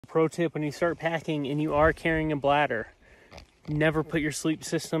Pro tip, when you start packing and you are carrying a bladder, never put your sleep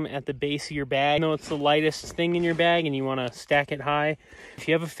system at the base of your bag. I know it's the lightest thing in your bag and you want to stack it high. If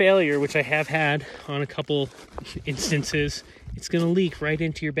you have a failure, which I have had on a couple instances, it's going to leak right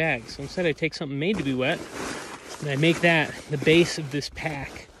into your bag. So instead I take something made to be wet and I make that the base of this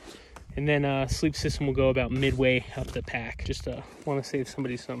pack. And then sleep system will go about midway up the pack. Just want to save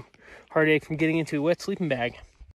somebody some heartache from getting into a wet sleeping bag.